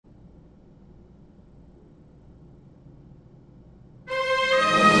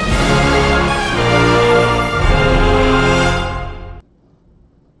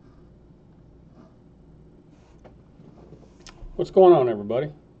What's going on,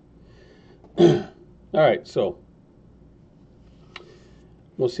 everybody? All right, so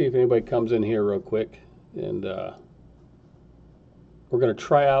we'll see if anybody comes in here real quick, and we're going to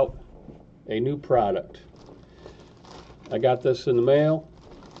try out a new product. I got this in the mail.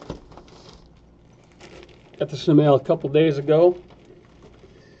 Got this in the mail a couple days ago,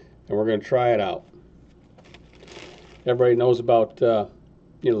 and we're going to try it out. Everybody knows about the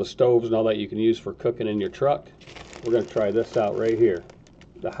stoves and all that you can use for cooking in your truck. We're going to try this out right here.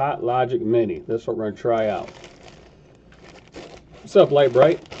 The Hot Logic Mini. This is what we're going to try out. What's up, Light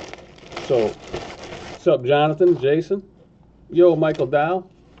Bright? So, what's up, Jonathan, Jason? Yo, Michael Dow.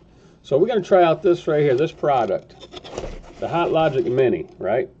 So we're going to try out this right here, this product. The Hot Logic Mini,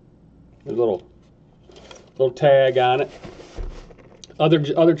 right? There's a little tag on it.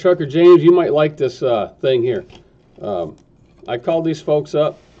 Other trucker James, you might like this thing here. I called these folks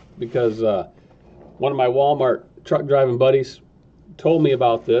up because one of my Walmart truck driving buddies told me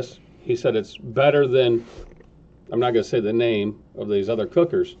about this. He said it's better than, I'm not going to say the name of these other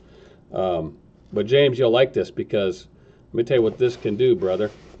cookers, but James, you'll like this because let me tell you what this can do, brother.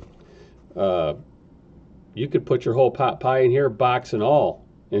 You could put your whole pot pie in here, box and all,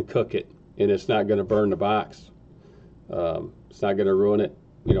 and cook it, and it's not going to burn the box. It's not going to ruin it.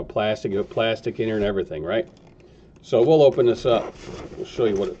 You know, plastic, you put plastic in here and everything, right? So we'll open this up. We'll show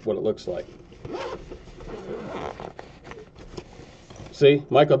you what it looks like. See,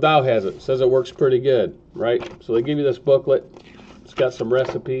 Michael Dow has it. Says it works pretty good, right? So they give you this booklet. It's got some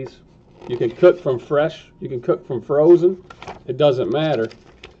recipes. You can cook from fresh. You can cook from frozen. It doesn't matter.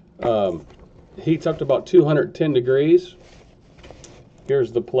 Heats up to about 210 degrees.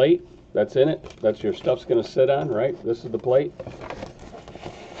 Here's the plate that's in it. That's your stuff's going to sit on, right? This is the plate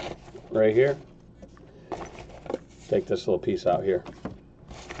right here. Take this little piece out here.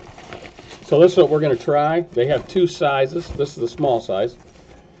 So this is what we're going to try. They have two sizes. This is the small size.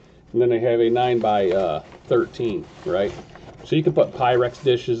 And then they have a 9 by 13, right? So you can put Pyrex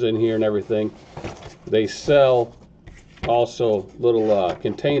dishes in here and everything. They sell also little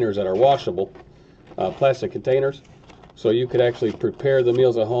containers that are washable, plastic containers. So you could actually prepare the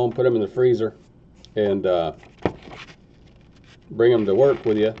meals at home, put them in the freezer, and bring them to work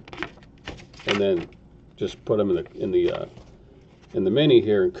with you, and then just put them in the Mini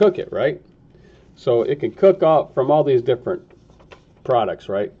here and cook it, right? So it can cook off from all these different products,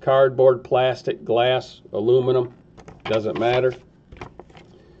 right? Cardboard, plastic, glass, aluminum, doesn't matter.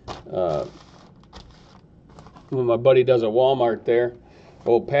 When my buddy does at Walmart there,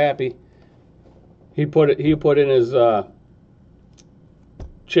 old Pappy, he put in his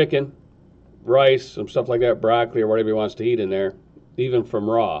chicken, rice, some stuff like that, broccoli or whatever he wants to eat in there, even from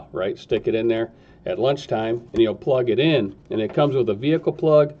raw, right? Stick it in there at lunchtime, and you'll plug it in, and it comes with a vehicle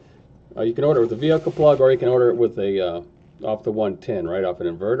plug. You can order it with a vehicle plug, or you can order it with a off the 110, right off an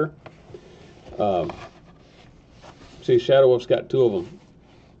inverter. See, Shadow Wolf's got two of them.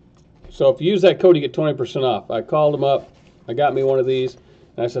 So if you use that code, you get 20% off. I called them up. I got me one of these,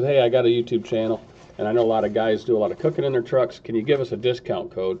 and I said, hey, I got a YouTube channel, and I know a lot of guys do a lot of cooking in their trucks. Can you give us a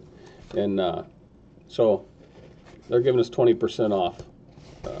discount code? And so they're giving us 20% off.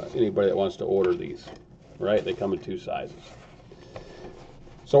 Anybody that wants to order these, right? They come in two sizes.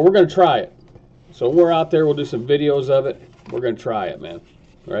 So we're going to try it. So when we're out there, we'll do some videos of it. We're going to try it, man.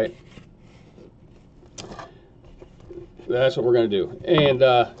 Right? That's what we're going to do. And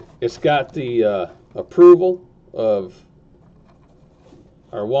it's got the approval of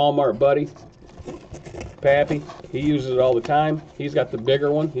our Walmart buddy, Pappy. He uses it all the time. He's got the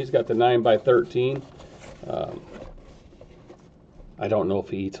bigger one. He's got the 9 by 13. I don't know if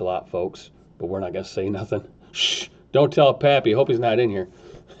he eats a lot, folks, but we're not going to say nothing. Shh, don't tell Pappy. Hope he's not in here.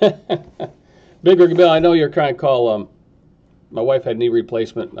 Big Ricky Bill, I know you're trying to call. My wife had knee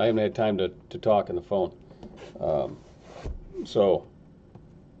replacement. I haven't had time to talk on the phone. So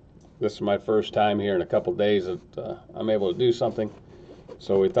this is my first time here in a couple days that I'm able to do something.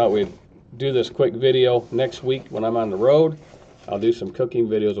 So we thought we'd do this quick video next week when I'm on the road. I'll do some cooking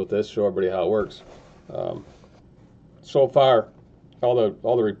videos with this, show everybody how it works. So far, all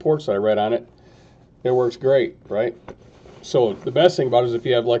the reports that I read on it, it works great, right? So the best thing about it is if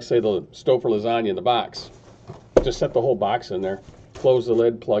you have, like, say, the stove for lasagna in the box, just set the whole box in there, close the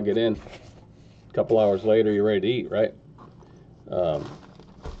lid, plug it in. A couple hours later, you're ready to eat, right?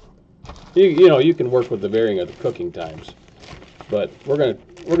 You can work with the varying of the cooking times, but we're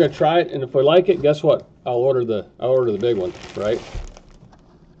gonna try it, and if we like it, guess what? I'll order the big one, right?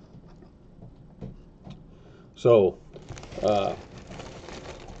 So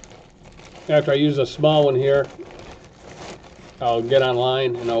after I use a small one here, I'll get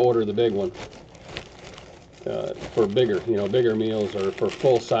online and I'll order the big one. for bigger, bigger meals, or for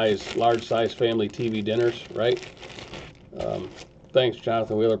full size, large size family TV dinners, right? Thanks,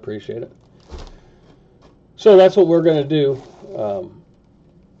 Jonathan Wheeler, appreciate it. So that's what we're going to do.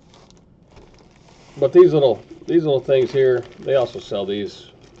 But these little things here, they also sell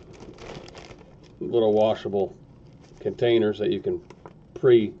these little washable containers that you can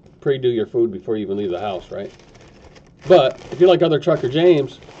pre-do your food before you even leave the house, right? But if you like other Trucker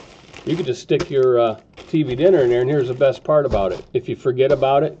James, you could just stick your TV dinner in there, and here's the best part about it. If you forget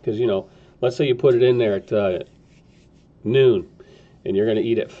about it, because, let's say you put it in there at noon, and you're going to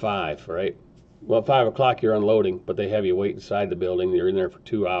eat at 5, right? Well, at 5 o'clock you're unloading, but they have you wait inside the building. You're in there for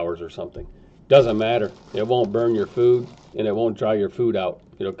 2 hours or something. Doesn't matter. It won't burn your food, and it won't dry your food out.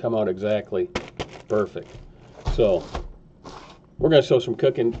 It'll come out exactly perfect. So we're going to show some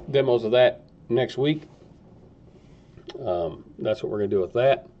cooking demos of that next week. That's what we're going to do with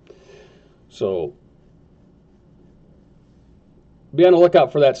that. So be on the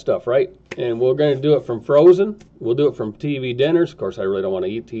lookout for that stuff, right? And we're going to do it from frozen. We'll do it from TV dinners. Of course, I really don't want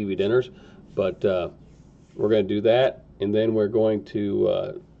to eat TV dinners, but we're going to do that. And then we're going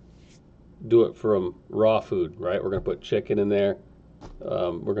to do it from raw food, right? We're going to put chicken in there.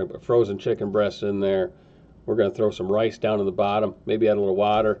 We're going to put frozen chicken breasts in there. We're going to throw some rice down in the bottom, maybe add a little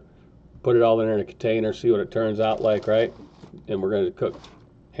water, put it all in there in a container, see what it turns out like, right? And we're going to cook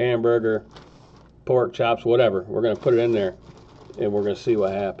hamburger, pork chops, whatever. We're going to put it in there, and we're going to see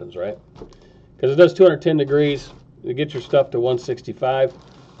what happens, right? Because it does 210 degrees. You get your stuff to 165,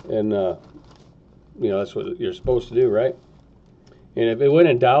 and that's what you're supposed to do, right? And if it went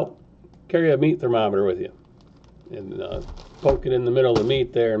in doubt, carry a meat thermometer with you, and poke it in the middle of the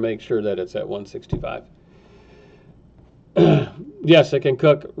meat there and make sure that it's at 165. Yes, it can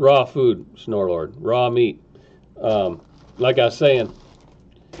cook raw food, Snorlord, raw meat. Like I was saying,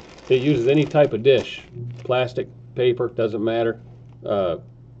 it uses any type of dish, plastic, paper, doesn't matter,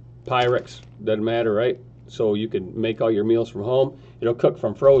 Pyrex, doesn't matter, right? So you can make all your meals from home. It'll cook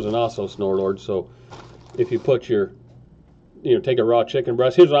from frozen also, Snorlord. So if you put your, take a raw chicken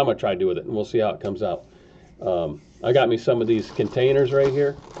breast, here's what I'm going to try to do with it, and we'll see how it comes out. I got me some of these containers right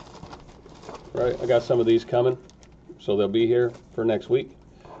here, right? I got some of these coming, so they'll be here for next week.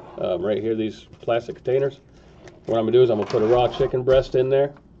 Right here, these plastic containers. What I'm going to do is I'm going to put a raw chicken breast in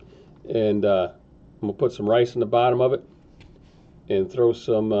there, and I'm going to put some rice in the bottom of it, and throw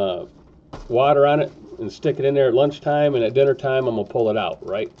some water on it, and stick it in there at lunchtime, and at dinner time I'm going to pull it out,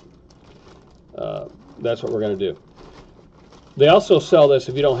 right? That's what we're going to do. They also sell this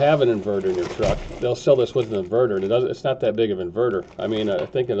if you don't have an inverter in your truck. They'll sell this with an inverter, and it's not that big of an inverter. I mean, I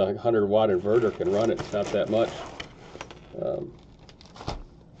think a 100-watt inverter can run it. It's not that much.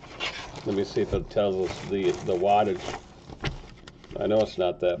 Let me see if it tells us the wattage. I know it's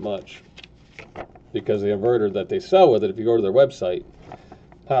not that much, because the inverter that they sell with it, if you go to their website,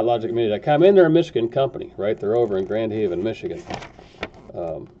 hotlogicmini.com, and they're a Michigan company, right? They're over in Grand Haven, Michigan.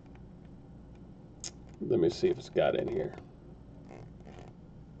 Let me see if it's got in here.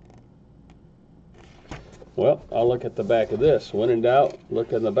 Well, I'll look at the back of this. When in doubt,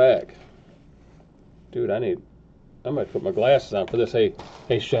 look in the back. Dude, I'm going to put my glasses on for this. Hey,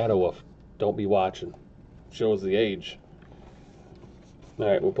 Shadow Wolf, don't be watching. Shows the age. All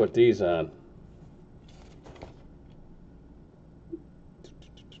right, we'll put these on.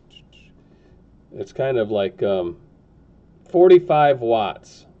 It's kind of like 45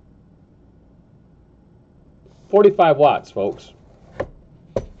 watts. 45 watts, folks.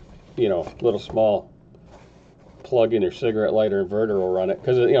 Little small plug in your cigarette lighter inverter will run it,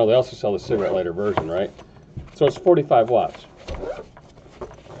 because they also sell the cigarette lighter version, right? So it's 45 watts.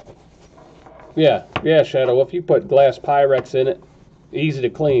 Yeah, Shadow Wolf, you put glass Pyrex in it, easy to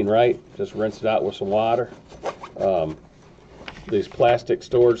clean, right? Just rinse it out with some water. These plastic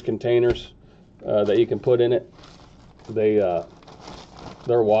storage containers that you can put in it, they're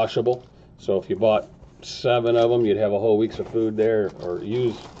washable. So if you bought 7 of them, you'd have a whole week's of food there, or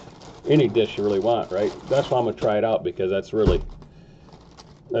use any dish you really want, right? That's why I'm gonna try it out, because that's really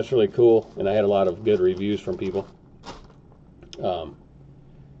cool, and I had a lot of good reviews from people.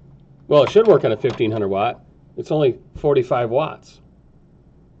 Well, it should work on a 1500 watt. It's only 45 watts.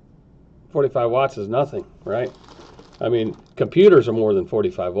 45 watts is nothing, right? I mean, computers are more than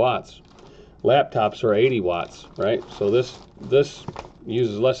 45 watts. Laptops are 80 watts, right? So this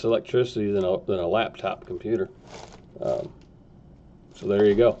uses less electricity than a laptop computer. So there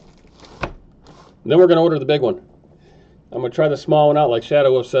you go. And then we're going to order the big one. I'm going to try the small one out, like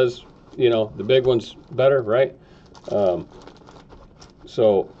Shadow Wolf says. The big one's better, right?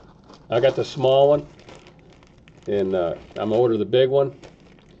 So I got the small one, and I'm going to order the big one.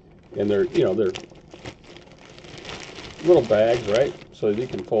 And they're little bags, right? So you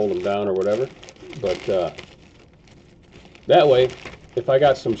can fold them down or whatever. But that way, if I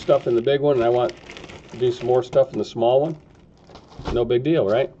got some stuff in the big one and I want to do some more stuff in the small one, no big deal,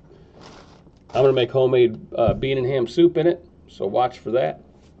 right? I'm going to make homemade bean and ham soup in it, so watch for that.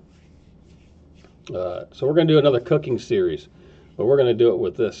 So we're going to do another cooking series, but we're going to do it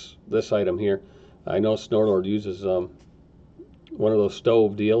with this item here. I know Snortlord uses one of those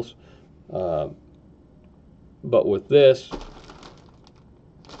stove deals, but with this,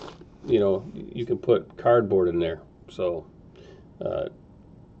 you know, you can put cardboard in there. So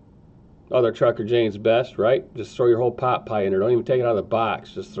other Trucker Jane's Best, right? Just throw your whole pot pie in there. Don't even take it out of the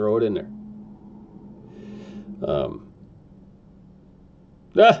box. Just throw it in there.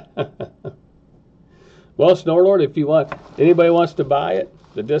 Well, Snortlord, if you want, anybody wants to buy it,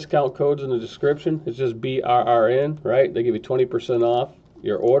 the discount code's in the description. It's just BRRN, right? They give you 20% off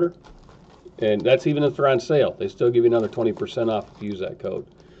your order. And that's even if they're on sale. They still give you another 20% off if you use that code.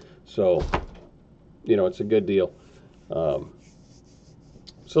 So, you know, it's a good deal. So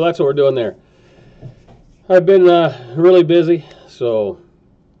that's what we're doing there. I've been really busy, so,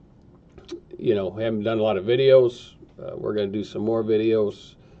 you know, we haven't done a lot of videos. We're going to do some more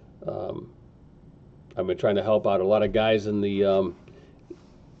videos. I've been trying to help out a lot of guys in the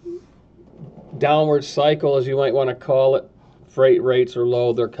downward cycle, as you might want to call it. Freight rates are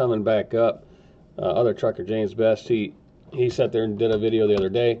low. They're coming back up. Other Trucker Jane's Best, he sat there and did a video the other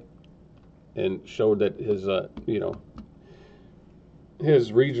day and showed that his, you know,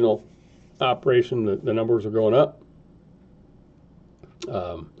 his regional operation, the numbers are going up.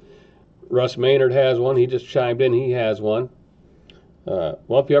 Russ Maynard has one. He just chimed in. He has one.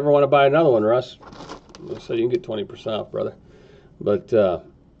 Well, if you ever want to buy another one, Russ, so you can get 20% off, brother. But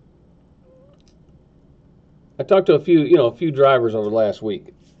I talked to a few drivers over the last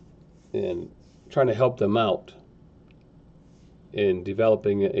week and trying to help them out in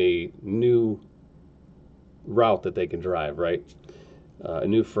developing a new route that they can drive, right?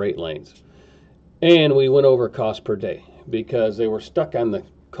 New freight lanes. And we went over cost per day because they were stuck on the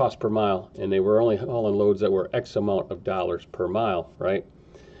cost per mile and they were only hauling loads that were X amount of dollars per mile, right?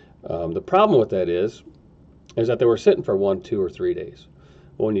 The problem with that is that they were sitting for 1, 2, or 3 days.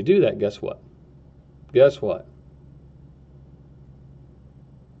 Well, when you do that, guess what? Guess what?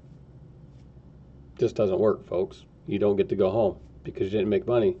 Just doesn't work, folks. You don't get to go home because you didn't make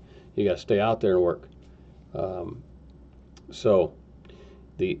money. You got to stay out there and work. So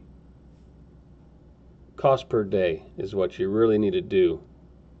the cost per day is what you really need to do,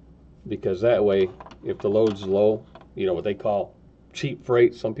 because that way, if the load's low, you know what they call cheap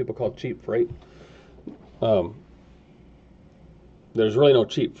freight. Some people call it cheap freight. There's really no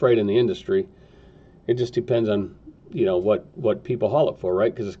cheap freight in the industry. It just depends on, you know, what people haul it for,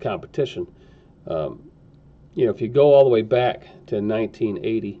 right? Because it's competition. You know, if you go all the way back to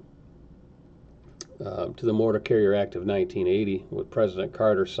 1980, to the Motor Carrier Act of 1980, what President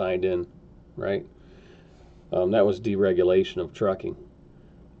Carter signed in, right? That was deregulation of trucking.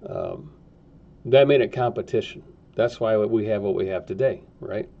 That made it competition. That's why we have what we have today,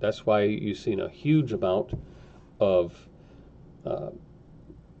 right? That's why you've seen a huge amount of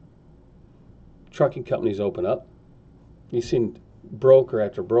trucking companies open up. You've seen broker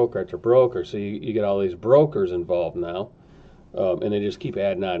after broker after broker, so you get all these brokers involved now, and they just keep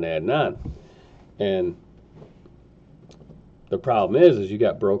adding on and adding on. And the problem is you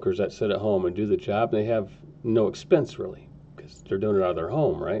got brokers that sit at home and do the job, and they have no expense really, because they're doing it out of their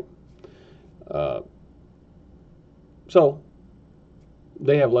home, right? So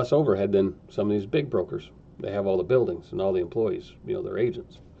they have less overhead than some of these big brokers. They have all the buildings and all the employees, you know, their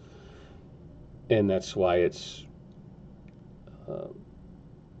agents. And that's why it's,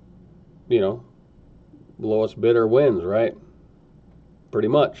 you know, lowest bidder wins, right? Pretty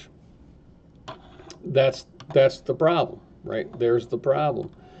much. That's the problem, right? There's the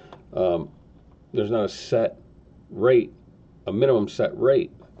problem. There's not a set rate, a minimum set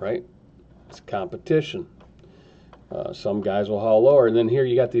rate, right? It's competition. Some guys will haul lower, and then here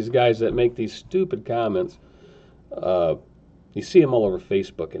you got these guys that make these stupid comments. You see them all over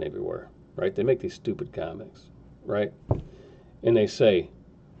Facebook and everywhere, right? They make these stupid comments, right? And they say,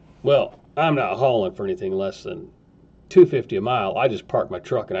 well, I'm not hauling for anything less than $2.50 a mile. I just park my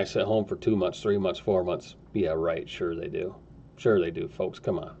truck and I sit home for 2 months, 3 months, 4 months. Yeah, right. Sure they do. Sure they do, folks.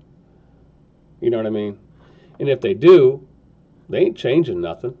 Come on. You know what I mean? And if they do, they ain't changing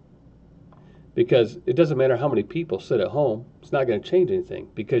nothing. Because it doesn't matter how many people sit at home. It's not going to change anything,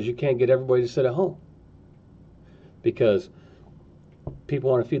 because you can't get everybody to sit at home. Because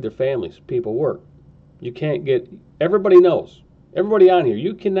people want to feed their families. People work. You can't get, everybody knows. Everybody on here,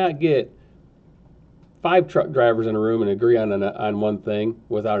 you cannot get 5 truck drivers in a room and agree on one thing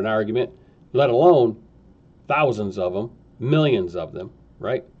without an argument, let alone thousands of them, millions of them,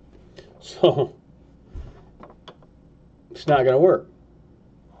 right? So it's not going to work.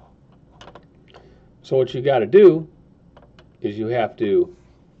 So what you got to do is you have to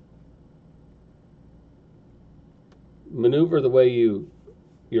maneuver the way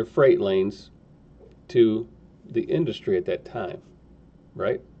your freight lanes to the industry at that time,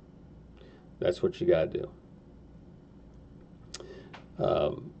 right? That's what you got to do.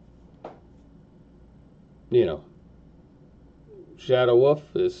 You know, Shadow Wolf,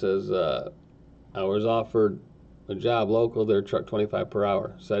 it says, I was offered a job local, their truck 25 per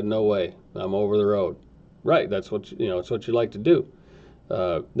hour. Said, no way, I'm over the road. Right, that's what it's what you like to do.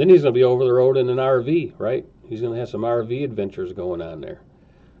 Then he's going to be over the road in an RV, right? He's going to have some RV adventures going on there.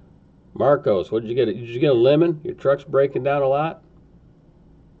 Marcos, what did you get? Did you get a lemon? Your truck's breaking down a lot?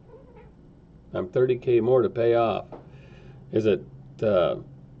 I'm $30K more to pay off. Is it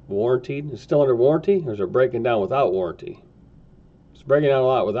warranted? Is it still under warranty, or is it breaking down without warranty? If it's breaking down a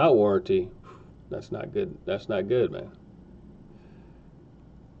lot without warranty, that's not good. That's not good, man.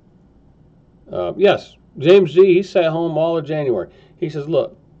 Yes, James G, he sat home all of January. He says,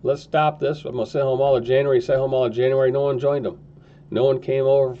 look, let's stop this. I'm going to sit home all of January. He sat home all of January. No one joined him. No one came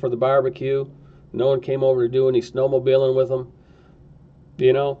over for the barbecue. No one came over to do any snowmobiling with him.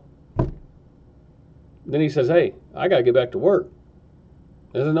 You know? Then he says, hey, I got to get back to work.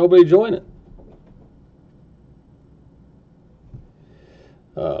 There's nobody joining.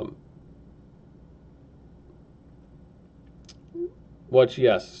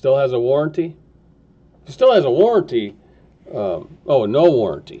 Yes, still has a warranty? Still has a warranty. Oh, no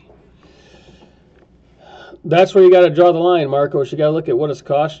warranty. That's where you got to draw the line, Marcos. You got to look at what it's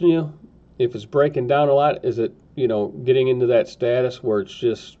costing you. If it's breaking down a lot, is it, getting into that status where it's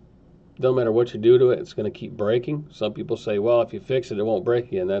just, no matter what you do to it, it's going to keep breaking? Some people say, well, if you fix it, it won't break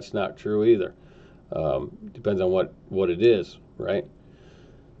again. That's not true either. Depends on what it is, right?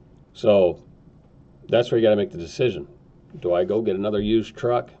 So that's where you got to make the decision. Do I go get another used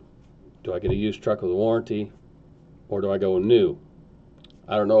truck? Do I get a used truck with a warranty? Or do I go new?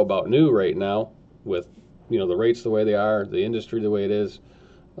 I don't know about new right now with, the rates the way they are, the industry the way it is.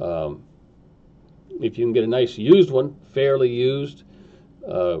 If you can get a nice used one, fairly used,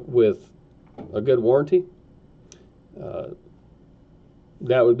 with a good warranty,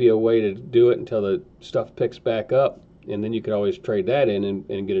 that would be a way to do it until the stuff picks back up, and then you could always trade that in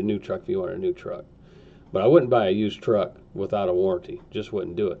and get a new truck if you want a new truck. But I wouldn't buy a used truck without a warranty. Just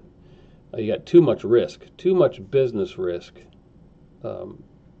wouldn't do it. You got too much risk, too much business risk. And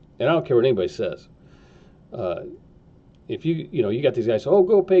I don't care what anybody says. If you got these guys, oh,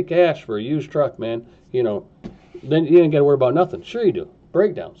 go pay cash for a used truck, man. Then you ain't got to worry about nothing. Sure you do.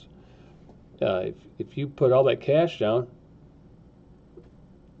 Breakdowns. If you put all that cash down,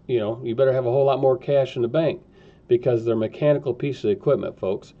 you better have a whole lot more cash in the bank, because they're mechanical pieces of equipment,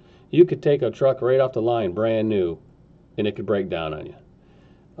 folks. You could take a truck right off the line, brand new, and it could break down on you.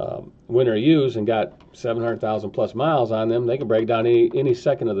 When they're used and got 700,000 plus miles on them, they can break down any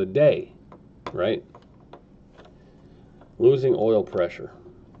second of the day, right? Losing oil pressure.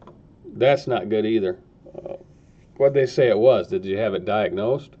 That's not good either. What'd they say it was? Did you have it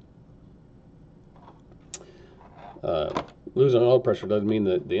diagnosed? Losing oil pressure doesn't mean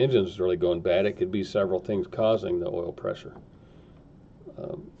that the engine's really going bad. It could be several things causing the oil pressure.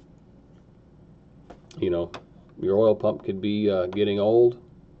 Your oil pump could be getting old.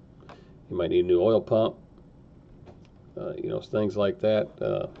 You might need a new oil pump. Things like that.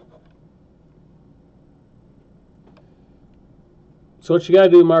 So what you got to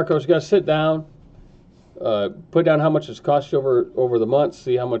do, Marcos, you got to sit down, put down how much it's cost you over the month,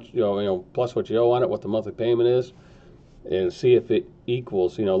 see how much plus what you owe on it, what the monthly payment is, and see if it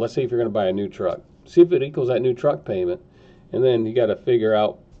equals. Let's say if you're going to buy a new truck, see if it equals that new truck payment, and then you got to figure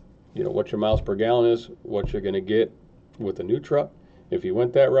out what your miles per gallon is, what you're going to get with a new truck if you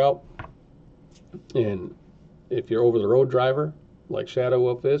went that route, and if you're over the road driver like Shadow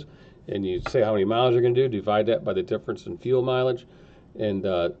Wolf is, and you say how many miles you're going to do, divide that by the difference in fuel mileage, and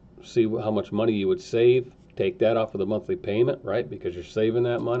see how much money you would save. Take that off of the monthly payment, right? Because you're saving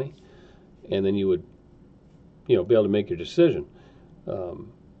that money, and then you would, be able to make your decision.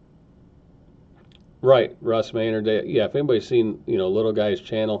 Right, Russ Maynard. Yeah, if anybody's seen, Little Guy's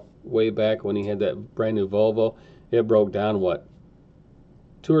channel way back when he had that brand new Volvo, it broke down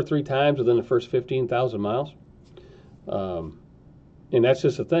 2 or 3 times within the first 15,000 miles. And that's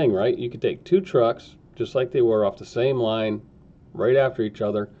just the thing, right? You could take 2 trucks, just like they were, off the same line, right after each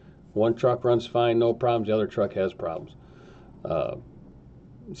other. One truck runs fine, no problems. The other truck has problems.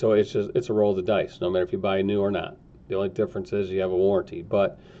 So it's a roll of the dice, no matter if you buy new or not. The only difference is you have a warranty.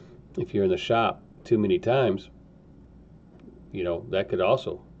 But if you're in the shop too many times, that could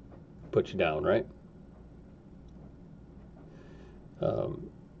also put you down, right?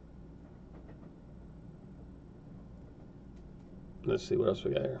 Let's see what else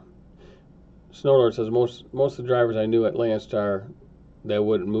we got here. Snowlord says most of the drivers I knew at Landstar that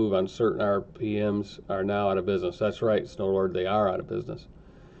wouldn't move on certain RPMs are now out of business. That's right, Snowlord, they are out of business.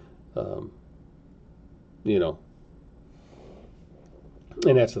 And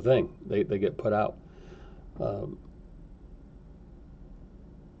that's the thing, they get put out. And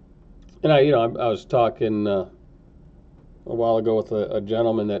I was talking a while ago with a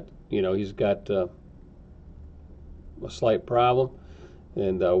gentleman that he's got a slight problem,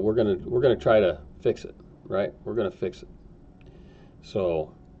 and we're gonna try to fix it. Right, we're gonna fix it.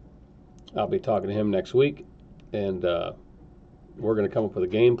 So I'll be talking to him next week, and we're gonna come up with a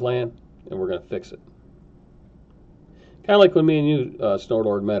game plan, and we're gonna fix it. Kind of like when me and you,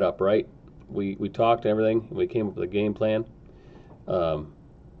 Snowlord, met up, right? We talked and everything, and we came up with a game plan.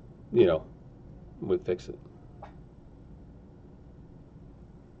 We fix it.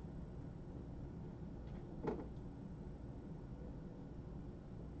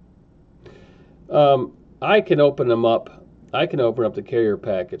 I can open them up. I can open up the carrier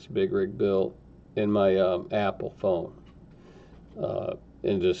packets, Big Rig Bill, in my Apple phone,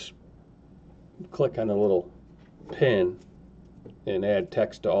 and just click on a little pen and add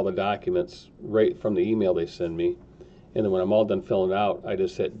text to all the documents right from the email they send me. And then when I'm all done filling it out, I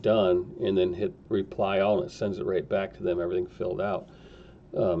just hit done and then hit reply all, and it sends it right back to them, everything filled out.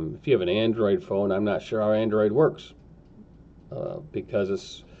 If you have an Android phone, I'm not sure how Android works,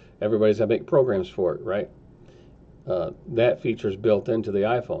 because everybody's got to make programs for it, right? That feature is built into the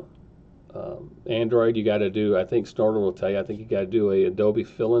iPhone. Android, you got to do, I think Snowlord will tell you, I think you got to do a Adobe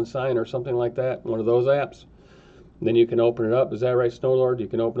fill-in sign or something like that, one of those apps. Then you can open it up. Is that right, Snowlord? You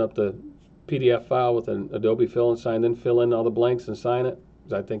can open up the PDF file with an Adobe fill-in sign, then fill in all the blanks and sign it.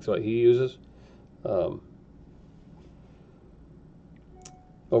 I think that's what he uses.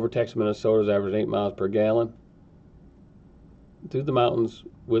 Overtex, Minnesota's average 8 miles per gallon. Through the mountains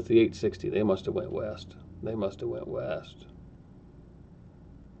with the 860. They must have went west. They must have went west.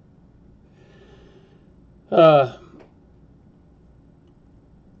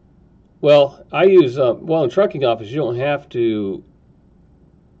 Well, I use, in trucking office, you don't have to,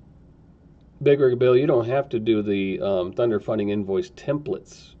 Big Rig Bill, you don't have to do the Thunder Funding invoice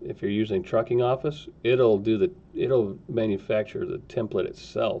templates. If you're using trucking office, it'll manufacture the template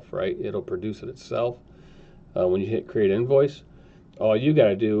itself, right? It'll produce it itself. When you hit create invoice, all you got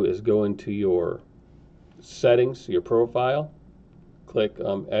to do is go into your settings, your profile, click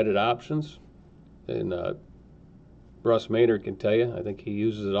edit options, and Russ Maynard can tell you, I think he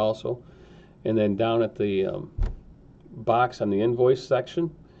uses it also. And then down at the box on the invoice section,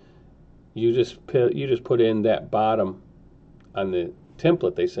 you just put in that bottom on the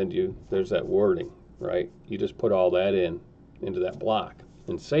template they send you. There's that wording, right? You just put all that into that block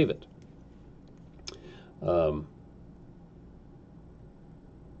and save it. So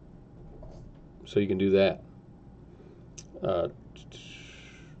you can do that.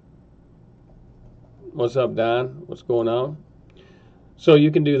 What's up, Don? What's going on? So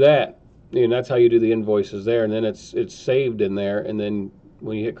you can do that, and that's how you do the invoices there, and then it's saved in there, and then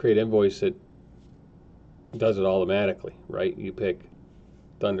when you hit create invoice, it does it automatically, right? You pick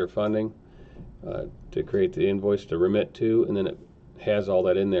Thunder Funding to create the invoice to remit to, and then it has all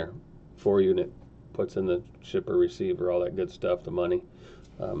that in there for you, and it puts in the shipper, receiver, all that good stuff, the money.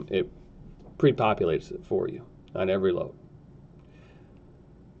 It pre-populates it for you on every load.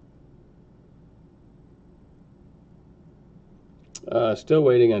 Still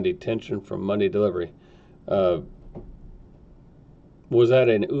waiting on detention from Monday delivery. Was that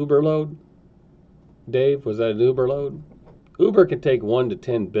an Uber load, Dave? Was that an Uber load? Uber can take 1 to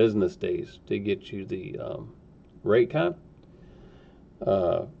 10 business days to get you the rate con.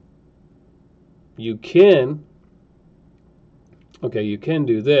 You can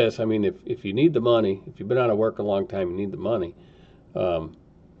do this. I mean, if you need the money, if you've been out of work a long time, you need the money,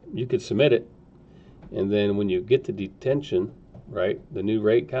 you could submit it, and then when you get the detention, right, the new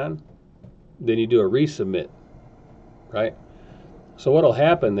rate con, then you do a resubmit, right? So what'll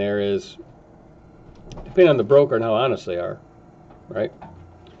happen there is, depending on the broker and how honest they are, right?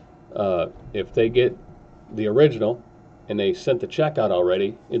 If they get the original and they sent the check out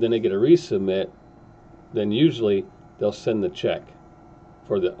already, and then they get a resubmit, then usually they'll send the check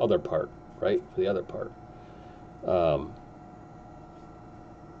for the other part, right? For the other part.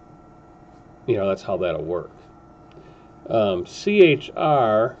 That's how that'll work.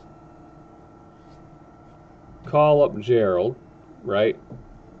 CHR, call up Gerald, right,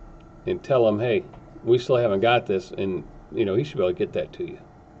 and tell him, hey, we still haven't got this, and you know he should be able to get that to you,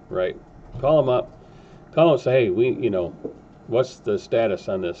 right? Call him up, call him and say, hey, what's the status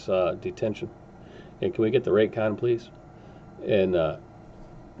on this detention, and can we get the rate con, please? And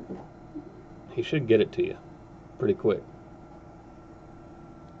he should get it to you pretty quick.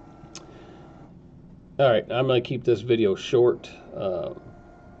 All right, I'm going to keep this video short. I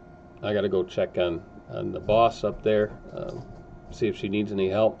got to go check on the boss up there, see if she needs any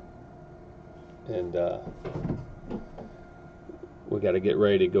help. And we got to get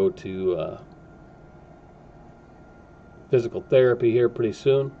ready to go to physical therapy here pretty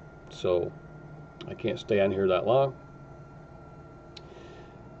soon, so I can't stay on here that long.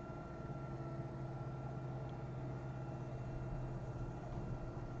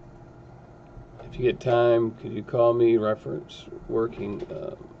 If you get time, could you call me? Reference working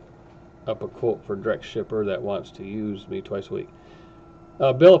up a quote for direct shipper that wants to use me twice a week.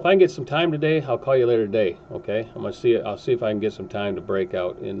 Bill, if I can get some time today, I'll call you later today. Okay, I'll see if I can get some time to break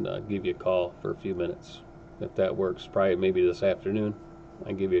out and give you a call for a few minutes, if that works. Probably maybe this afternoon. I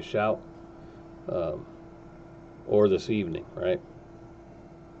can give you a shout, or this evening, right?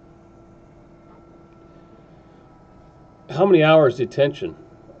 How many hours detention?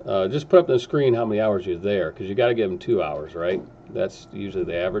 Just put up on the screen how many hours you're there, because you got to give them 2 hours, right? That's usually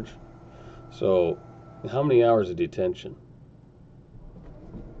the average. So, how many hours of detention?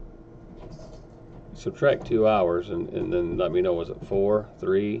 Subtract 2 hours and then let me know, was it 4,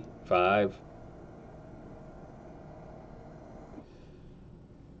 3, 5?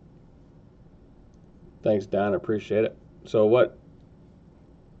 Thanks, Don, appreciate it. So what?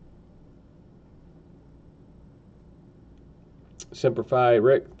 Simplify,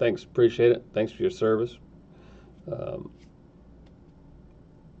 Rick, thanks, appreciate it. Thanks for your service.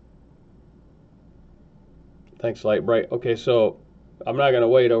 Thanks, Light Bright. Okay, so I'm not going to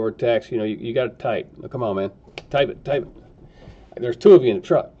wait over text. You know, you got to type. Oh, come on, man. Type it, type it. There's 2 of you in the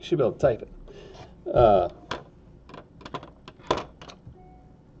truck. You should be able to type it.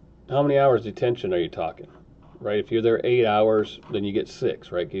 How many hours detention are you talking? Right, if you're there 8 hours, then you get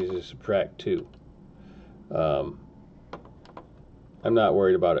 6, right? Because you subtract 2. I'm not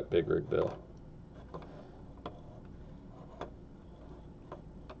worried about it, Big Rig Bill.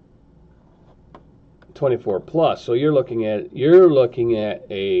 $24 plus. So you're looking at a you're looking at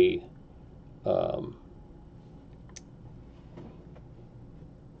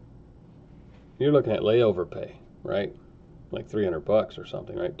layover pay, right? Like $300 or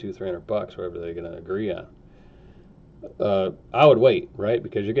something, right? $200-300, whatever they're going to agree on. I would wait, right?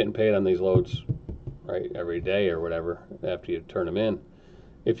 Because you're getting paid on these loads, right, every day or whatever after you turn them in.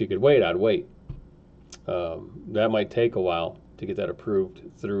 If you could wait, I'd wait. That might take a while to get that approved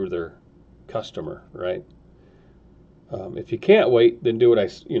through their customer, right? If you can't wait, then do what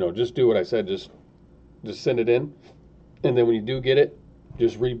just do what I said. Just send it in, and then when you do get it,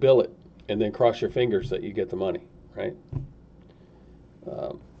 just rebill it, and then cross your fingers that you get the money, right?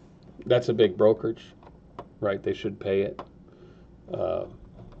 That's a big brokerage, right? They should pay it. If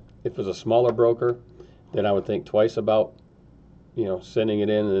it was a smaller broker, then I would think twice about, sending it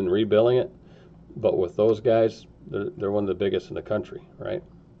in and then rebilling it. But with those guys, they're one of the biggest in the country, right?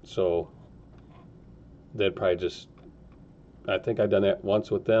 So they'd probably just, I think I've done that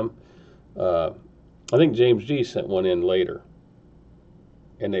once with them. I think James G sent one in later,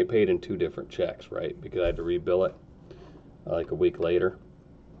 and they paid in 2 different checks, right? Because I had to rebill it like a week later.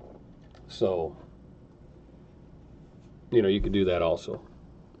 So, you could do that also,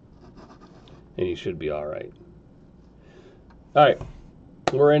 and you should be all right. All right,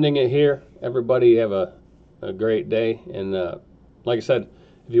 we're ending it here. Everybody have a great day, and like I said,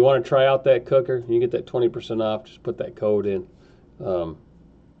 if you want to try out that cooker, you get that 20% off. Just put that code in, and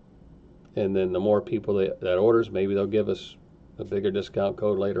then the more people that orders, maybe they'll give us a bigger discount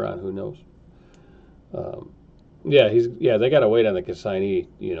code later on. Who knows? They got to wait on the consignee,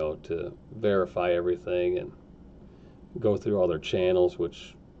 to verify everything and go through all their channels,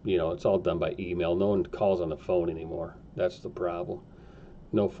 which, it's all done by email. No one calls on the phone anymore. That's the problem.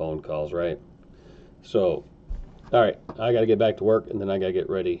 No phone calls, right? So, all right, I got to get back to work, and then I got to get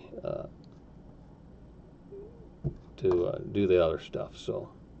ready to do the other stuff. So,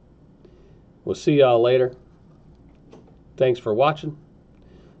 we'll see y'all later. Thanks for watching,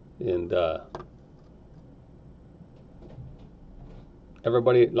 and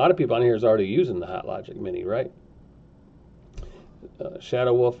everybody, a lot of people on here is already using the HotLogic Mini, right?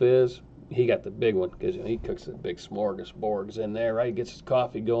 Shadow Wolf he got the big one because he cooks the big smorgasbords in there, right? He gets his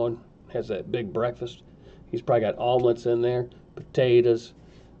coffee going, has that big breakfast. He's probably got omelets in there, potatoes,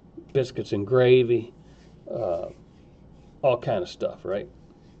 biscuits and gravy, all kind of stuff, right?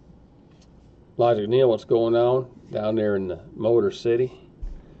 Logic Neil, what's going on down there in the Motor City?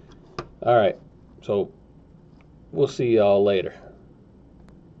 All right, so we'll see y'all later.